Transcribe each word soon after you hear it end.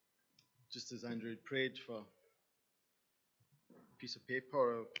just as Andrew had prayed for a piece of paper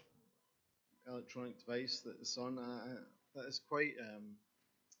or electronic device that is on, that is quite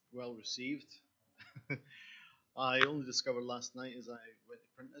well received. I only discovered last night as I went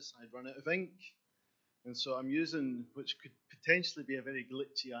to print this, I'd run out of ink. And so I'm using, which could potentially be a very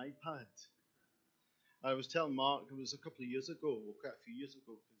glitchy iPad. I was telling Mark, it was a couple of years ago, well, quite a few years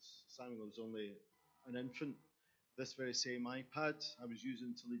ago, because Samuel was only an infant. This very same iPad I was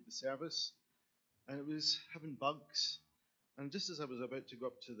using to lead the service, and it was having bugs. And just as I was about to go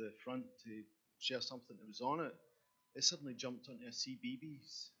up to the front to share something that was on it, it suddenly jumped onto a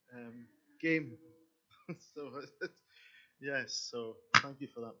CBeebies game. so, yes, so thank you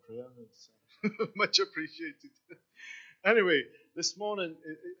for that prayer. It's much appreciated. Anyway, this morning,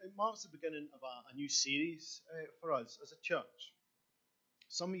 it marks the beginning of a new series for us as a church.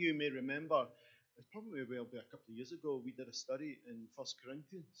 Some of you may remember, it probably will be a couple of years ago, we did a study in 1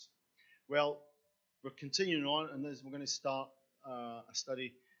 Corinthians. Well, we're continuing on, and we're going to start a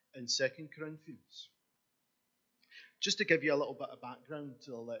study in 2 Corinthians. Just to give you a little bit of background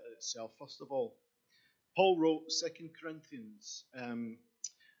to the letter itself, first of all, Paul wrote 2 Corinthians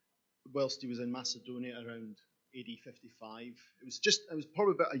whilst he was in Macedonia around AD 55. It was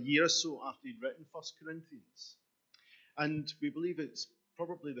probably about a year or so after he'd written 1 Corinthians. And we believe it's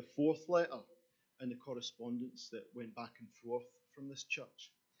probably the fourth letter in the correspondence that went back and forth from this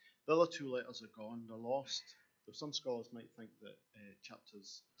church. The other two letters are gone, they're lost. Though some scholars might think that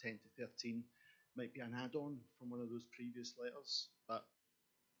chapters 10 to 13 might be an add-on from one of those previous letters, but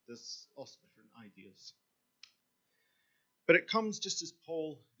there's also different ideas. But it comes just as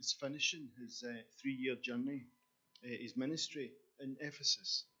Paul is finishing his 3-year journey, his ministry in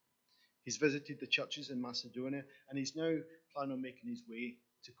Ephesus. He's visited the churches in Macedonia, and he's now planning on making his way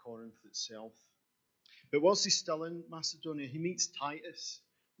to Corinth itself. But whilst he's still in Macedonia, he meets Titus,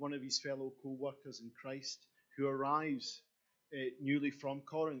 one of his fellow co-workers in Christ, who arrives newly from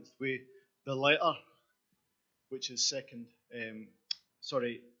Corinth with the letter, which is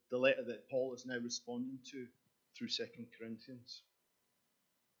the letter that Paul is now responding to through 2 Corinthians.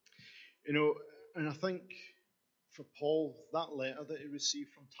 You know, and I think for Paul, that letter that he received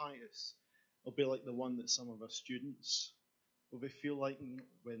from Titus will be like the one that some of our students will be feel like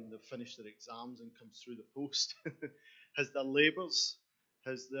when they've finished their exams and comes through the post. Has their labours,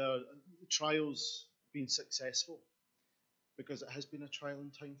 has their trials been successful? Because it has been a trial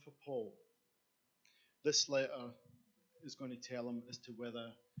in time for Paul. This letter is going to tell him as to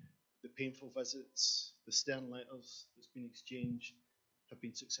whether the painful visits, the stern letters that's been exchanged have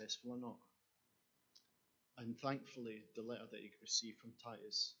been successful or not. And thankfully, the letter that he received from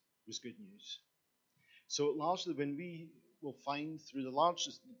Titus was good news. So largely, when we will find through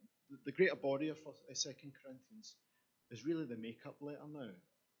the greater body of 2 Corinthians is really the make-up letter now.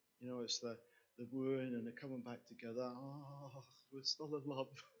 You know, it's the wooing and the coming back together. Oh, we're still in love.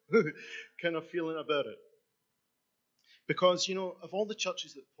 kind of feeling about it. Because, you know, of all the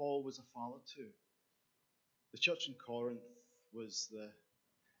churches that Paul was a father to, the church in Corinth was I'm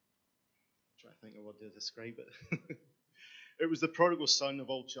trying to think of what to describe it. It was the prodigal son of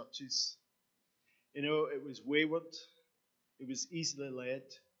all churches. You know, it was wayward. It was easily led.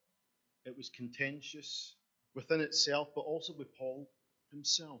 It was contentious within itself, but also with Paul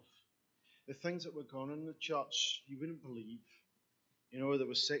himself. The things that were going on in the church, you wouldn't believe. You know, there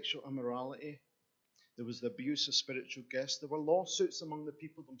was sexual immorality. There was the abuse of spiritual gifts. There were lawsuits among the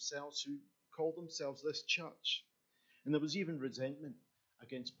people themselves who called themselves this church. And there was even resentment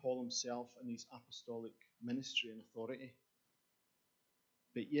against Paul himself and his apostolic ministry and authority.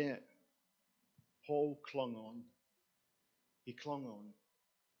 But yet, Paul clung on. He clung on,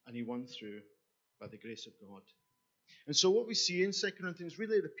 and he won through by the grace of God. And so what we see in 2 Corinthians is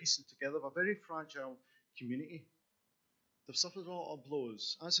really the piecing together of a very fragile community. They've suffered a lot of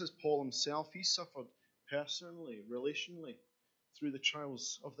blows. As has Paul himself, he suffered personally, relationally, through the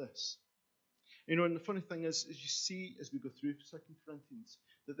trials of this. You know, and the funny thing is you see as we go through 2 Corinthians,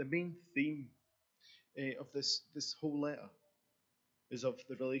 that the main theme of this whole letter is of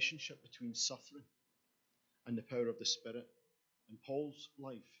the relationship between suffering and the power of the Spirit in Paul's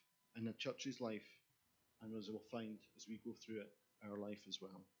life and the church's life, and as we'll find as we go through it, our life as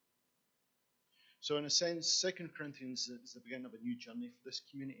well. So in a sense, 2 Corinthians is the beginning of a new journey for this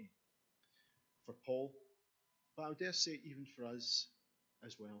community, for Paul, but I would dare say even for us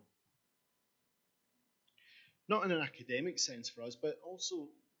as well. Not in an academic sense for us, but also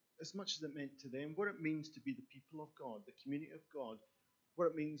as much as it meant to them, what it means to be the people of God, the community of God, what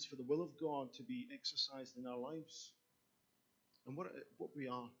it means for the will of God to be exercised in our lives, and what we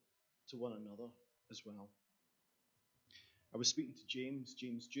are to one another as well. I was speaking to James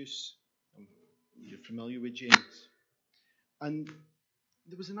Juice, You're familiar with James. And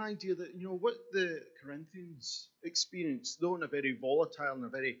there was an idea that, what the Corinthians experienced, though in a very volatile and a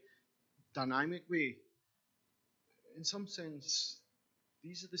very dynamic way, in some sense,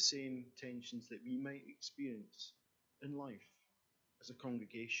 these are the same tensions that we might experience in life as a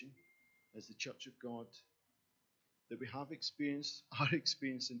congregation, as the Church of God, that we have experienced, are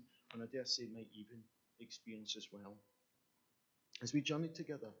experiencing, and I dare say might even experience as well, as we journey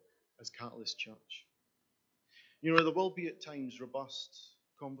together as Catalyst Church. There will be at times robust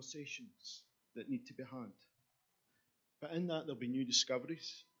conversations that need to be had. But in that, there'll be new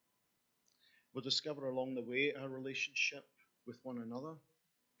discoveries. We'll discover along the way our relationship with one another,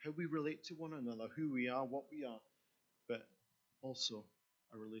 how we relate to one another, who we are, what we are, but also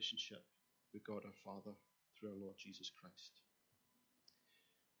a relationship with God our Father through our Lord Jesus Christ.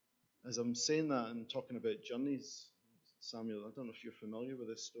 As I'm saying that and talking about journeys, Samuel, I don't know if you're familiar with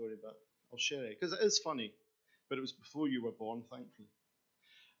this story, but I'll share it, because it is funny, but it was before you were born, thankfully.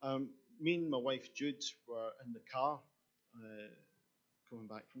 Me and my wife Jude were in the car coming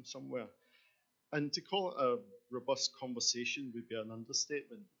back from somewhere, and to call it a robust conversation would be an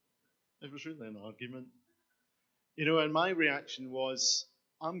understatement. It was really an argument. And my reaction was,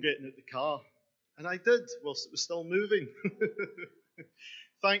 I'm getting out the car. And I did, whilst it was still moving.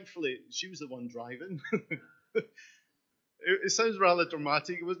 Thankfully, she was the one driving. It sounds rather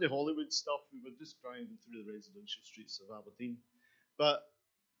dramatic. It wasn't Hollywood stuff. We were just driving through the residential streets of Aberdeen. But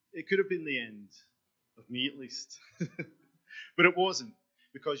it could have been the end of me, at least. But it wasn't.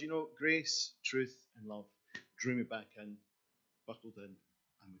 Because, grace, truth, and love drew me back in, buckled in,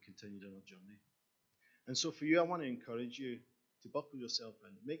 and we continued on our journey. And so for you, I want to encourage you to buckle yourself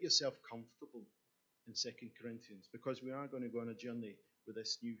in. Make yourself comfortable in 2 Corinthians, because we are going to go on a journey with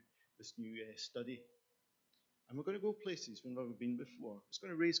this new study. And we're going to go places we've never been before. It's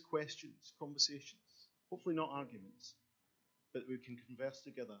going to raise questions, conversations, hopefully not arguments, but we can converse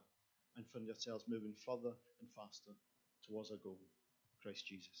together and find ourselves moving further and faster towards our goal, Christ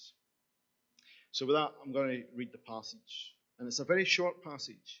Jesus. So with that, I'm going to read the passage. And it's a very short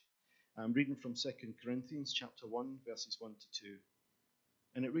passage. I'm reading from 2 Corinthians chapter 1, verses 1 to 2.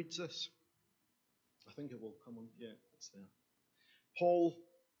 And it reads this. I think it will come on. Yeah, it's there. Paul,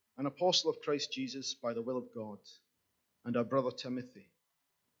 an apostle of Christ Jesus by the will of God, and our brother Timothy,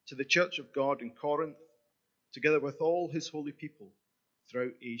 to the church of God in Corinth, together with all his holy people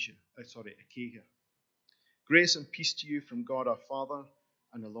throughout Achaia. Grace and peace to you from God our Father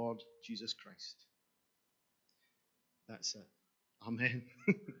and the Lord Jesus Christ. That's it. Amen.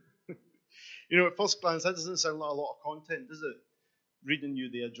 At first glance, that doesn't sound like a lot of content, does it? Reading you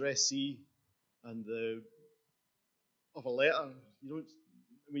the addressee and of a letter.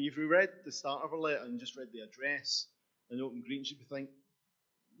 If you read the start of a letter and just read the address and open greetings, you'd be thinking,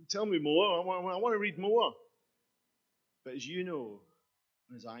 tell me more. I want to read more. But as you know,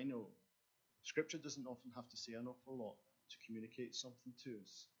 and as I know, Scripture doesn't often have to say an awful lot to communicate something to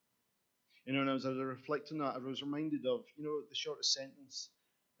us. And as I was reflecting on that, I was reminded of, the shortest sentence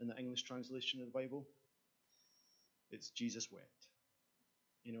in the English translation of the Bible. It's Jesus wept.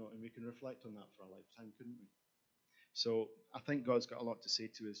 And we can reflect on that for a lifetime, couldn't we? So I think God's got a lot to say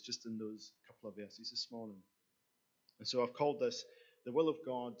to us just in those couple of verses this morning. And so I've called this the will of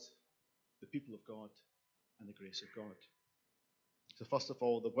God, the people of God, and the grace of God. So first of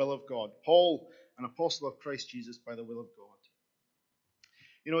all, the will of God. Paul, an apostle of Christ Jesus by the will of God.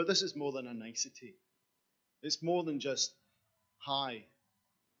 This is more than a nicety. It's more than just, hi,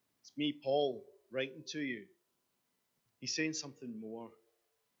 it's me, Paul, writing to you. He's saying something more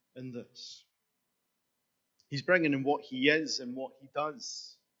in this. He's bringing in what he is and what he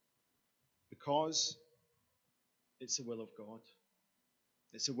does, because it's the will of God.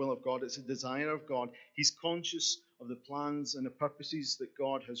 It's the will of God. It's a desire of God. He's conscious of the plans and the purposes that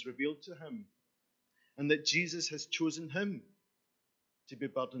God has revealed to him, and that Jesus has chosen him to be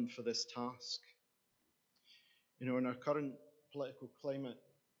burdened for this task. In our current political climate,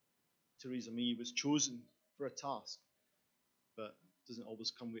 Theresa May was chosen for a task, but it doesn't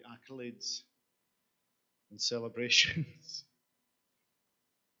always come with accolades and celebrations.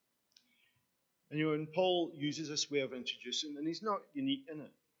 And Paul uses this way of introducing, and he's not unique in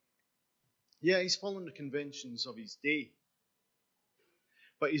it. Yeah, he's following the conventions of his day,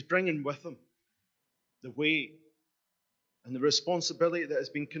 but he's bringing with him the weight and the responsibility that has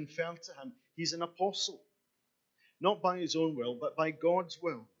been conferred to him. He's an apostle, not by his own will, but by God's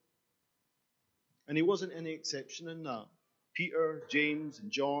will. And he wasn't any exception in that. Peter, James,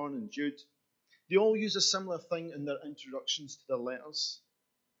 and John, and Jude, they all use a similar thing in their introductions to their letters.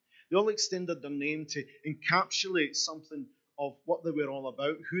 They all extended their name to encapsulate something of what they were all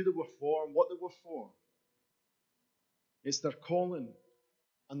about, who they were for, and what they were for. It's their calling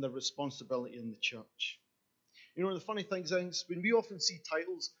and their responsibility in the church. You know, the funny thing is, when we often see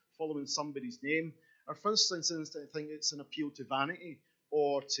titles following somebody's name, our first instinct, I think, it's an appeal to vanity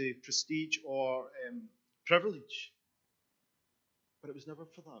or to prestige or privilege. But it was never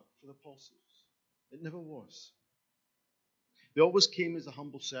for that, for the apostles. It never was. They always came as the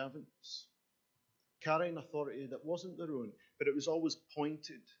humble servants, carrying authority that wasn't their own, but it was always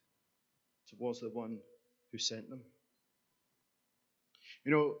pointed towards the one who sent them.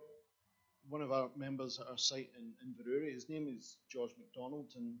 You know, one of our members at our site in Inverurie, his name is George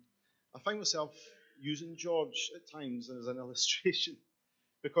MacDonald, and I find myself using George at times as an illustration,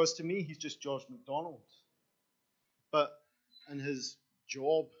 because to me he's just George MacDonald. But in his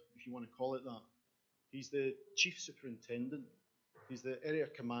job, if you want to call it that, he's the chief superintendent. He's the area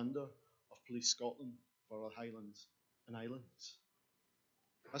commander of Police Scotland for the Highlands and Islands.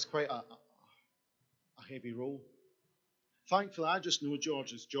 That's quite a heavy role. Thankfully, I just know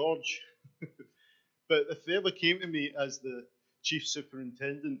George as George. But if they ever came to me as the chief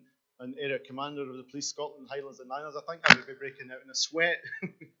superintendent and area commander of the Police Scotland, Highlands and Islands, I think I would be breaking out in a sweat.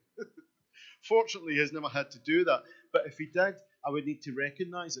 Fortunately, he has never had to do that. But if he did, I would need to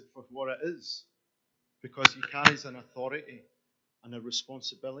recognise it for what it is, because he carries an authority and a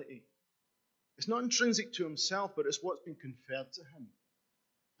responsibility. It's not intrinsic to himself, but it's what's been conferred to him.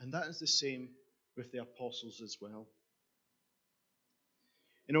 And that is the same with the apostles as well.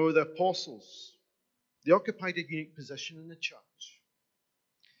 You know, the apostles, they occupied a unique position in the church.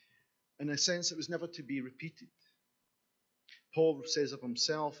 In a sense, it was never to be repeated. Paul says of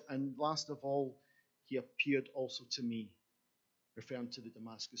himself, and last of all, he appeared also to me, referring to the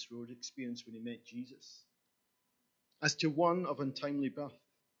Damascus Road experience when he met Jesus, as to one of untimely birth.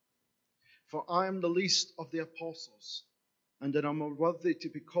 For I am the least of the apostles, and I am unworthy to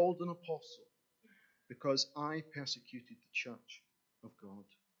be called an apostle, because I persecuted the church of God.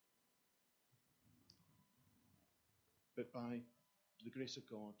 But by the grace of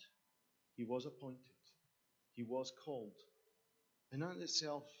God, he was appointed, he was called, and that in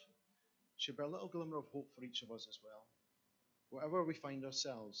itself should be a little glimmer of hope for each of us as well. Wherever we find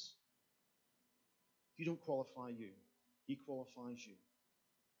ourselves, you don't qualify you, he qualifies you.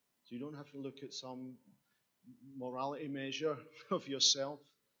 So you don't have to look at some morality measure of yourself.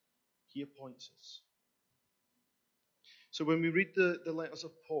 He appoints us. So when we read the letters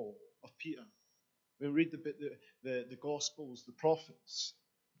of Paul, of Peter, when we read the Gospels, the prophets,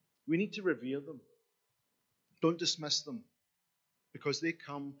 we need to revere them. Don't dismiss them, because they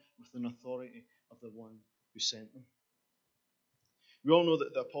come with an authority of the one who sent them. We all know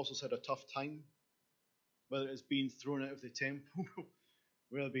that the apostles had a tough time, whether it's being thrown out of the temple,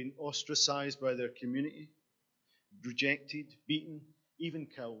 whether being ostracized by their community, rejected, beaten, even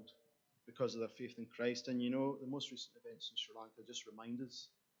killed because of their faith in Christ. And you know, the most recent events in Sri Lanka just remind us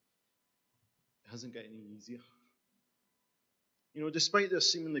it hasn't got any easier. You know, despite their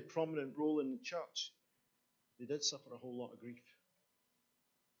seemingly prominent role in the church, they did suffer a whole lot of grief.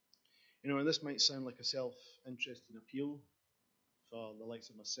 You know, and this might sound like a self-interesting appeal for the likes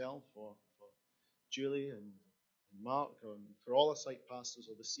of myself or for Julie and Mark or for all the site pastors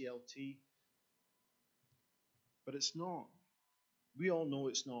or the CLT. But it's not. We all know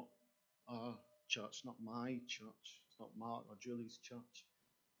it's not our church, not my church. It's not Mark or Julie's church.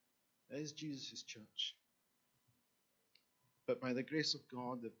 It is Jesus' church. But by the grace of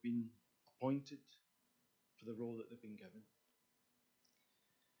God, they've been appointed for the role that they've been given.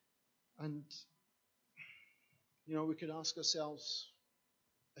 And, you know, we could ask ourselves,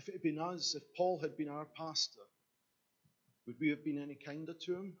 if it had been us, if Paul had been our pastor, would we have been any kinder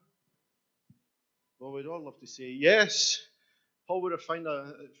to him? Well, we'd all love to say, yes, Paul would have found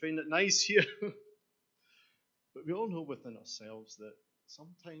it nice here. But we all know within ourselves that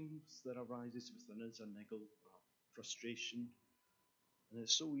sometimes there arises within us a niggle or frustration, and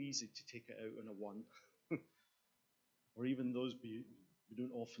it's so easy to take it out on a one, or even those we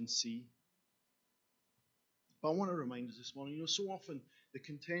don't often see. But I want to remind us this morning, you know, so often the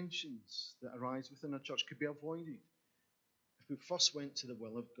contentions that arise within a church could be avoided if we first went to the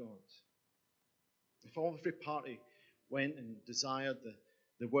will of God. If every party went and desired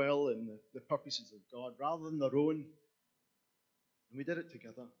the will and the purposes of God rather than their own, and we did it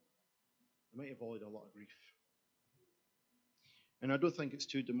together, we might avoid a lot of grief. And I don't think it's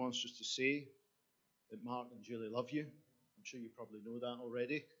too demonstrous to say that Mark and Julie love you. I'm sure you probably know that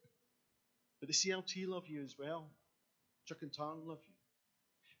already. But the CLT love you as well. Chuck and Tarn love you.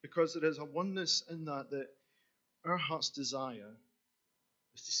 Because there is a oneness in that our heart's desire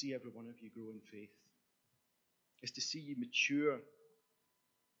is to see every one of you grow in faith. is to see you mature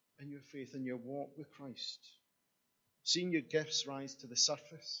in your faith and your walk with Christ. Seeing your gifts rise to the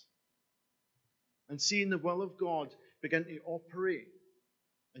surface. And seeing the will of God begin to operate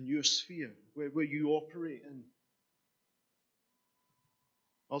in your sphere, where you operate in.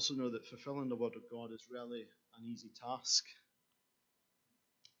 Also know that fulfilling the word of God is really an easy task.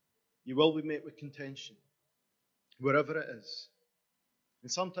 You will be met with contention, wherever it is.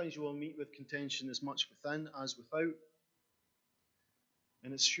 And sometimes you will meet with contention as much within as without.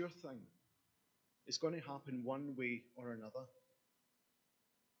 And it's a sure thing. It's going to happen one way or another.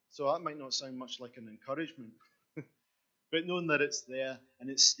 So that might not sound much like an encouragement. But knowing that it's there and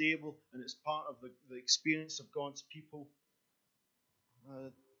it's stable and it's part of the experience of God's people,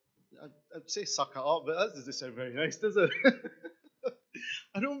 I'd say suck it up, but that doesn't sound very nice, does it?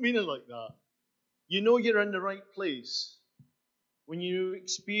 I don't mean it like that. You know you're in the right place. When you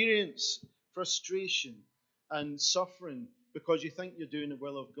experience frustration and suffering because you think you're doing the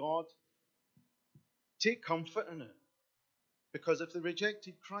will of God, take comfort in it. Because if they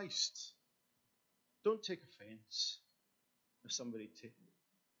rejected Christ, don't take offense if somebody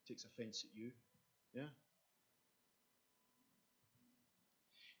takes offense at you. Yeah?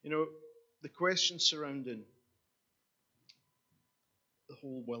 You know, the question surrounding the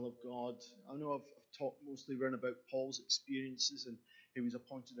whole will of God, I know I've talked mostly around about Paul's experiences and he was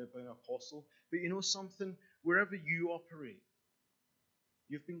appointed by an apostle. But you know something? Wherever you operate,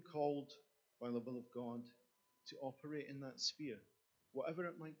 you've been called by the will of God to operate in that sphere, whatever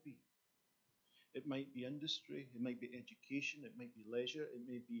it might be. It might be industry, it might be education, it might be leisure, it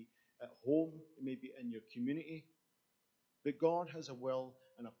may be at home, it may be in your community. But God has a will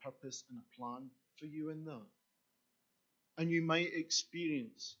and a purpose and a plan for you in that. And you might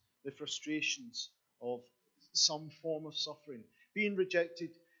experience the frustrations of some form of suffering. Being rejected.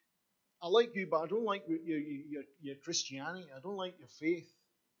 I like you, but I don't like your Christianity. I don't like your faith.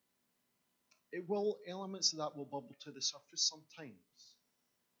 Elements of that will bubble to the surface sometimes.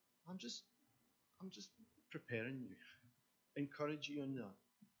 I'm just preparing you, encourage you in that.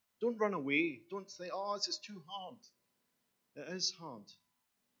 Don't run away. Don't say, oh, this is too hard. It is hard.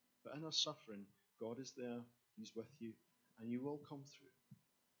 But in our suffering, God is there. He's with you. And you will come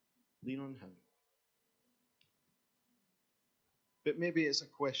through. Lean on Him. But maybe it's a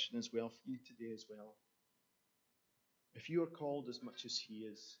question as well for you today as well. If you are called as much as He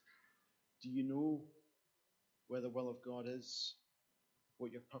is, do you know where the will of God is?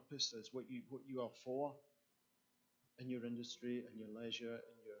 What your purpose is? What you are for? In your industry, in your leisure,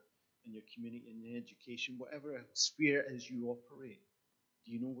 in your community, in your education, whatever sphere it is you operate,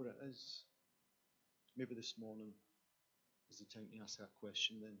 do you know where it is? Maybe this morning is the time to ask that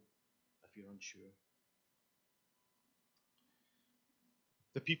question then, if you're unsure.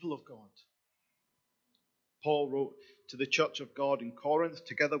 The people of God. Paul wrote to the church of God in Corinth,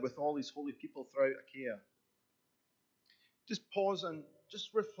 together with all his holy people throughout Achaia. Just pause and just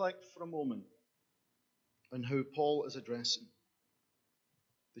reflect for a moment on how Paul is addressing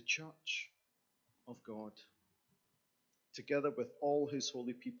the church of God, together with all his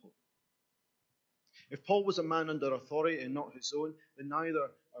holy people. If Paul was a man under authority and not his own, then neither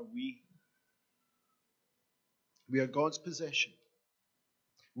are we. We are God's possession.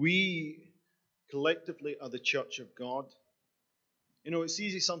 We collectively are the church of God. You know, it's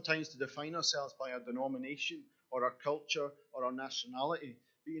easy sometimes to define ourselves by our denomination or our culture or our nationality.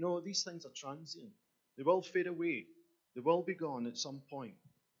 But you know, these things are transient. They will fade away. They will be gone at some point.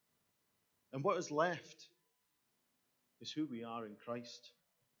 And what is left is who we are in Christ.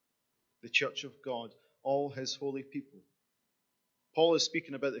 The church of God, all his holy people. Paul is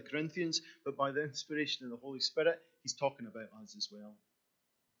speaking about the Corinthians, but by the inspiration of the Holy Spirit, he's talking about us as well.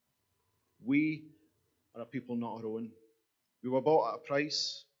 We are a people not our own. We were bought at a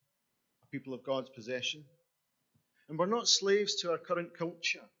price, a people of God's possession. And we're not slaves to our current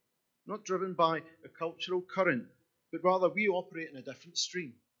culture, not driven by a cultural current, but rather we operate in a different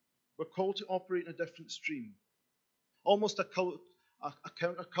stream. We're called to operate in a different stream. Almost a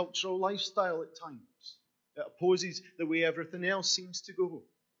countercultural lifestyle at times. It opposes the way everything else seems to go.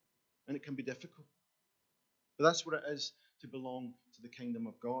 And it can be difficult. But that's what it is to belong to the kingdom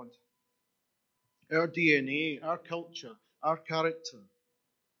of God. Our DNA, our culture, our character,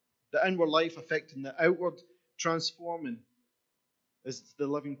 the inward life affecting the outward, transforming, is the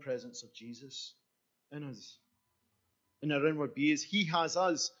living presence of Jesus in us. In our inward being, He has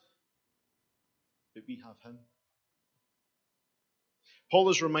us, but we have Him. Paul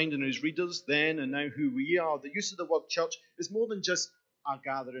is reminding his readers then and now who we are. The use of the word church is more than just a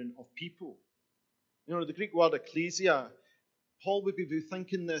gathering of people. You know, the Greek word ecclesia, Paul would be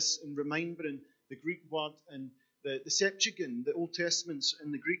thinking this and remembering the Greek word in the Septuagint, the Old Testament's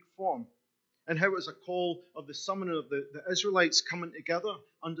in the Greek form, and how it was a call of the summoning of the Israelites coming together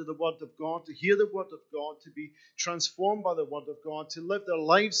under the Word of God, to hear the Word of God, to be transformed by the Word of God, to live their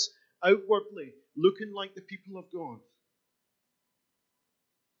lives outwardly, looking like the people of God.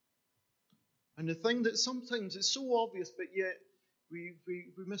 And the thing that sometimes it's so obvious, but yet we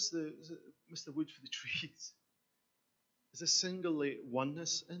miss the wood for the trees. There's a single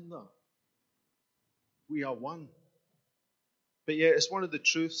oneness in that. We are one. But yet it's one of the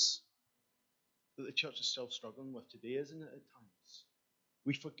truths that the church is still struggling with today, isn't it, at times?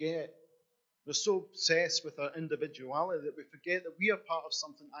 We forget. We're so obsessed with our individuality that we forget that we are part of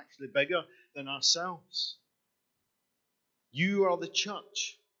something actually bigger than ourselves. You are the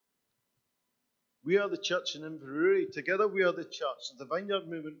church. We are the church in Inverurie. Together we are the church. As the Vineyard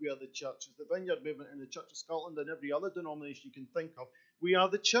Movement, we are the church. As the Vineyard Movement and the Church of Scotland and every other denomination you can think of, we are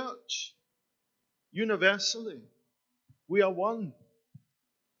the church. Universally. We are one.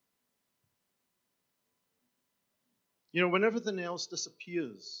 You know, when everything else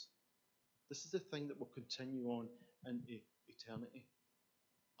disappears, this is the thing that will continue on into eternity.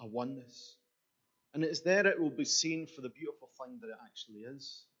 A oneness. And it is there it will be seen for the beautiful thing that it actually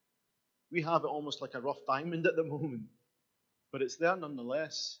is. We have it almost like a rough diamond at the moment, but it's there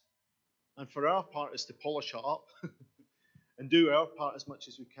nonetheless. And for our part is to polish it up and do our part as much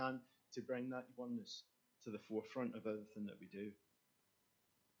as we can to bring that oneness to the forefront of everything that we do.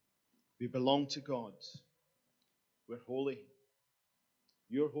 We belong to God. We're holy.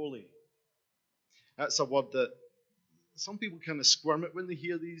 You're holy. That's a word that some people kind of squirm at when they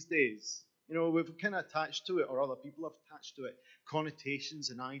hear these days. You know, we've kind of attached to it, or other people have attached to it,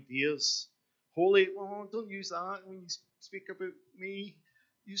 connotations and ideas. Holy, well, don't use that when you speak about me.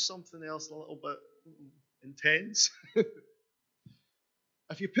 Use something else a little bit intense.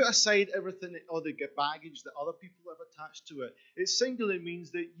 If you put aside everything, all the baggage that other people have attached to it, it singularly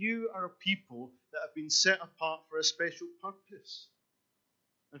means that you are a people that have been set apart for a special purpose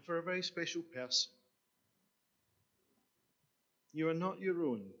and for a very special person. You are not your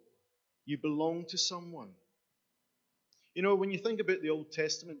own. You belong to someone. You know, when you think about the Old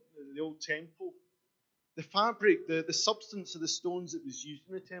Testament, the Old Temple, the fabric, the substance of the stones that was used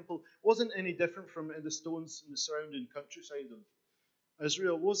in the temple wasn't any different from the stones in the surrounding countryside of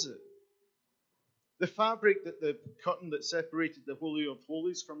Israel, was it? The fabric, the curtain that separated the Holy of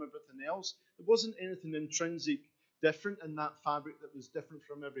Holies from everything else, there wasn't anything intrinsic different in that fabric that was different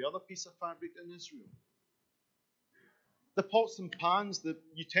from every other piece of fabric in Israel. The pots and pans, the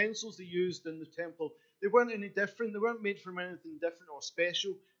utensils they used in the temple, they weren't any different. They weren't made from anything different or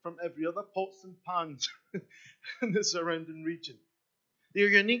special from every other pots and pans in the surrounding region. Their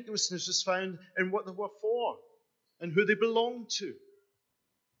uniqueness was found in what they were for and who they belonged to.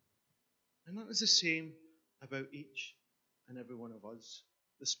 And that is the same about each and every one of us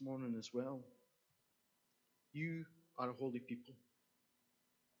this morning as well. You are a holy people.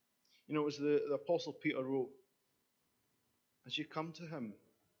 You know, as the Apostle Peter wrote, as you come to him,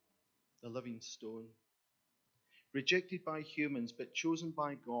 the living stone, rejected by humans but chosen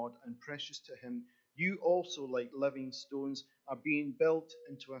by God and precious to him, you also, like living stones, are being built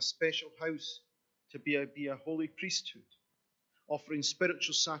into a special house to be a holy priesthood, offering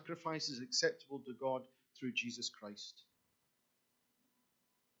spiritual sacrifices acceptable to God through Jesus Christ.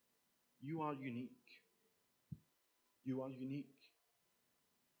 You are unique. You are unique.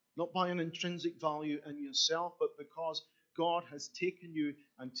 Not by an intrinsic value in yourself, but because God has taken you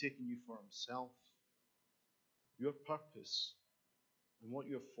and taken you for himself. Your purpose and what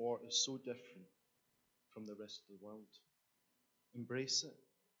you're for is so different from the rest of the world. Embrace it.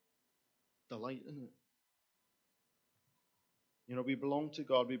 Delight in it. You know, we belong to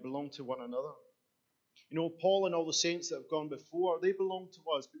God. We belong to one another. You know, Paul and all the saints that have gone before, they belong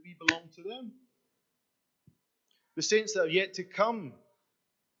to us, but we belong to them. The saints that are yet to come,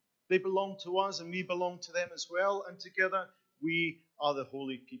 they belong to us and we belong to them as well. And together, we are the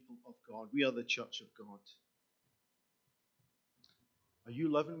holy people of God. We are the church of God. Are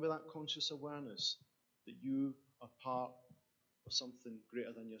you living with that conscious awareness that you are part of something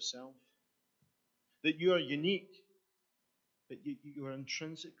greater than yourself? That you are unique, but you are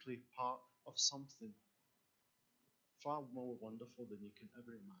intrinsically part of something far more wonderful than you can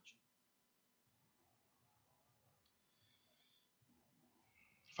ever imagine.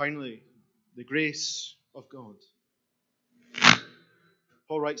 Finally, the grace of God.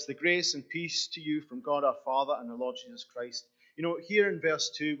 Paul writes, the grace and peace to you from God our Father and the Lord Jesus Christ. You know, here in verse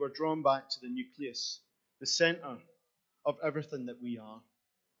 2, we're drawn back to the nucleus, the center of everything that we are.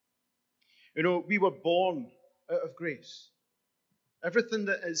 You know, we were born out of grace. Everything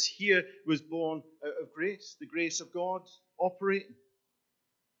that is here was born out of grace, the grace of God operating.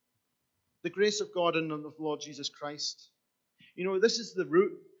 The grace of God in the Lord Jesus Christ. This is the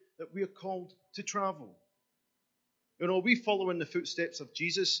route that we are called to travel. We follow in the footsteps of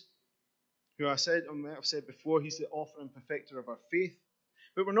Jesus, who I might have said before, he's the author and perfecter of our faith.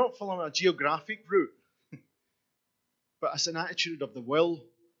 But we're not following a geographic route, but it's an attitude of the will,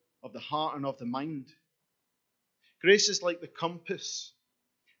 of the heart, and of the mind. Grace is like the compass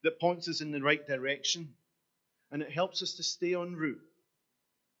that points us in the right direction, and it helps us to stay en route.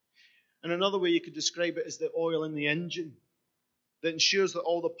 And another way you could describe it is the oil in the engine that ensures that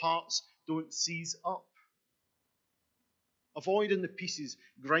all the parts don't seize up, avoiding the pieces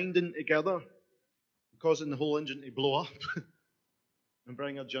grinding together, causing the whole engine to blow up and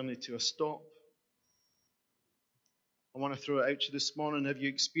bring our journey to a stop. I want to throw it out to you this morning. Have you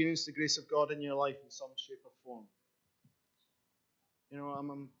experienced the grace of God in your life in some shape or form?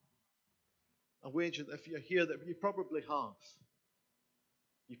 I wager that if you're here, that you probably have.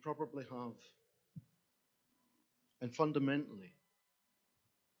 You probably have. And fundamentally,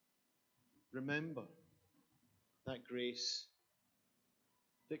 remember that grace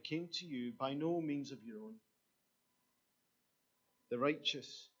that came to you by no means of your own. The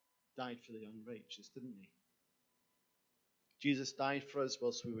righteous died for the unrighteous, didn't he? Jesus died for us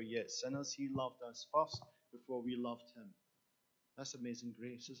whilst we were yet sinners. He loved us first before we loved him. That's amazing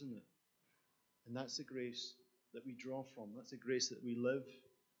grace, isn't it? And that's the grace that we draw from. That's the grace that we live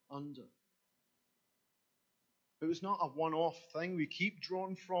under. But it's not a one-off thing. We keep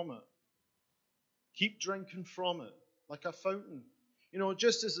drawing from it. Keep drinking from it like a fountain.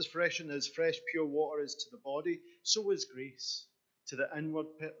 Just as refreshing as fresh, pure water is to the body, so is grace to the inward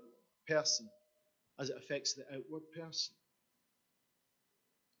person as it affects the outward person.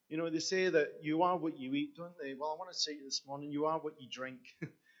 They say that you are what you eat, don't they? Well, I want to say this morning, you are what you drink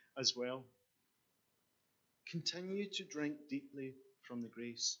as well. Continue to drink deeply from the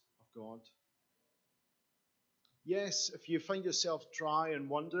grace of God. Yes, if you find yourself dry and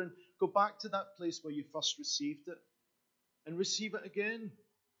wondering, go back to that place where you first received it and receive it again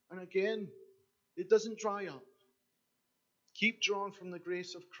and again. It doesn't dry up. Keep drawing from the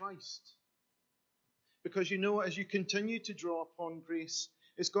grace of Christ. Because as you continue to draw upon grace,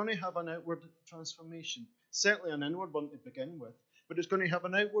 it's going to have an outward transformation. Certainly an inward one to begin with, but it's going to have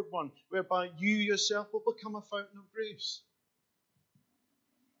an outward one whereby you yourself will become a fountain of grace.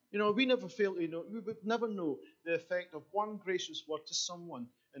 We never fail to know, we would never know the effect of one gracious word to someone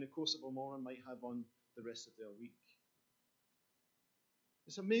in the course of a morning might have on the rest of their week.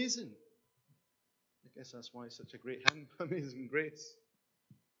 It's amazing. I guess that's why it's such a great hymn, Amazing Grace.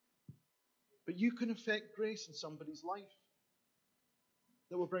 But you can affect grace in somebody's life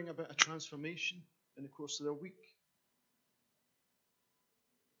that will bring about a transformation in the course of their week.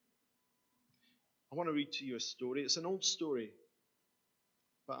 I want to read to you a story. It's an old story,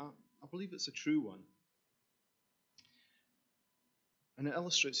 but I believe it's a true one. And it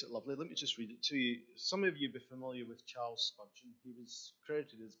illustrates it lovely. Let me just read it to you. Some of you will be familiar with Charles Spurgeon. He was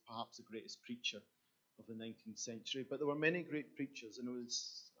credited as perhaps the greatest preacher of the 19th century, but there were many great preachers, and there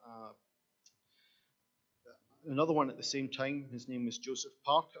was another one at the same time. His name was Joseph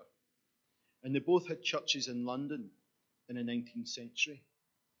Parker, and they both had churches in London in the 19th century.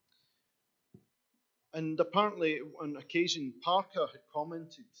 And apparently, on occasion, Parker had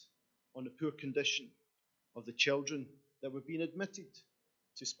commented on the poor condition of the children that were being admitted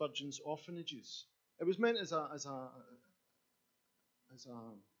to Spurgeon's orphanages. It was meant as a what's the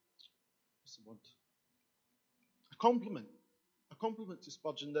word? A compliment to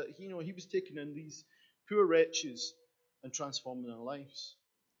Spurgeon that he was taking in these poor wretches and transforming their lives.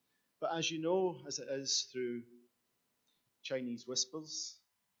 But as you know, as it is through Chinese whispers,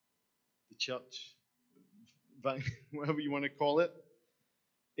 the church, whatever you want to call it,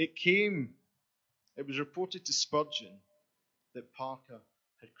 it was reported to Spurgeon that Parker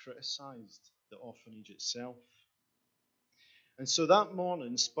had criticised the orphanage itself. And so that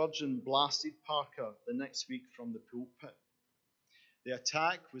morning, Spurgeon blasted Parker the next week from the pulpit. The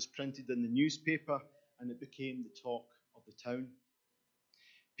attack was printed in the newspaper, and it became the talk of the town.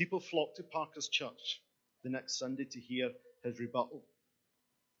 People flocked to Parker's church the next Sunday to hear his rebuttal.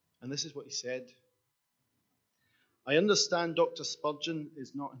 And this is what he said. I understand Dr. Spurgeon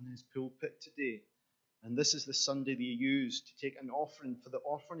is not in his pulpit today, and this is the Sunday they used to take an offering for the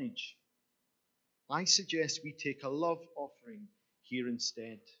orphanage. I suggest we take a love offering here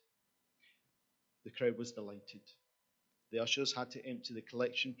instead. The crowd was delighted. The ushers had to empty the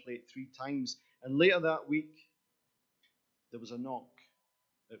collection plate 3 times, and later that week, there was a knock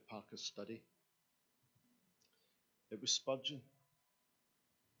at Parker's study. It was Spurgeon.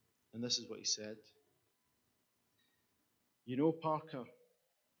 And this is what he said. You know, Parker,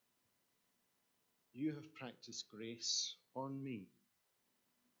 you have practiced grace on me.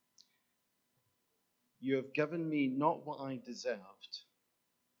 You have given me not what I deserved.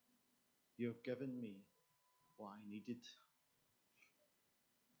 You have given me what I needed.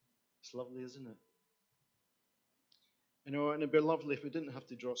 It's lovely, isn't it? You know, and it'd be lovely if we didn't have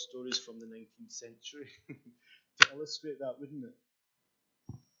to draw stories from the 19th century to illustrate that, wouldn't it?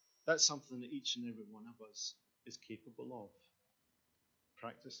 That's something that each and every one of us is capable of.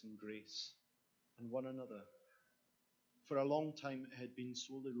 Practicing grace and one another. For a long time, it had been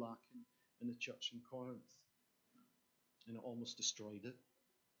sorely lacking in the church in Corinth, and it almost destroyed it.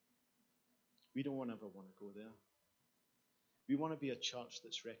 We don't ever want to go there. We want to be a church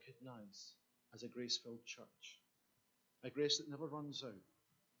that's recognized as a grace-filled church, a grace that never runs out,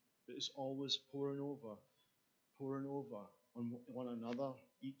 but is always pouring over on one another,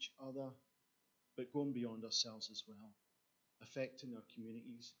 each other, but going beyond ourselves as well, affecting our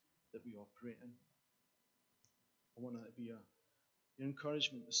communities that we operate in. I want that to be an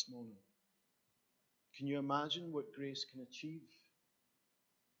encouragement this morning. Can you imagine what grace can achieve?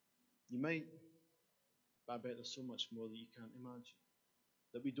 You might, but I bet there's so much more that you can't imagine,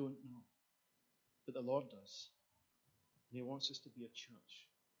 that we don't know. But the Lord does. And He wants us to be a church,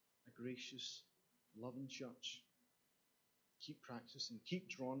 a gracious, loving church. Keep practicing, keep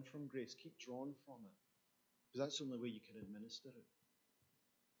drawing from grace, keep drawing from it. Because that's the only way you can administer it.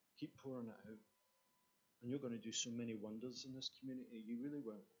 Keep pouring it out. And you're going to do so many wonders in this community. You really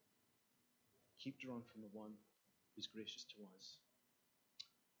will. Keep drawing from the one who's gracious to us.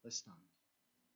 Let's stand.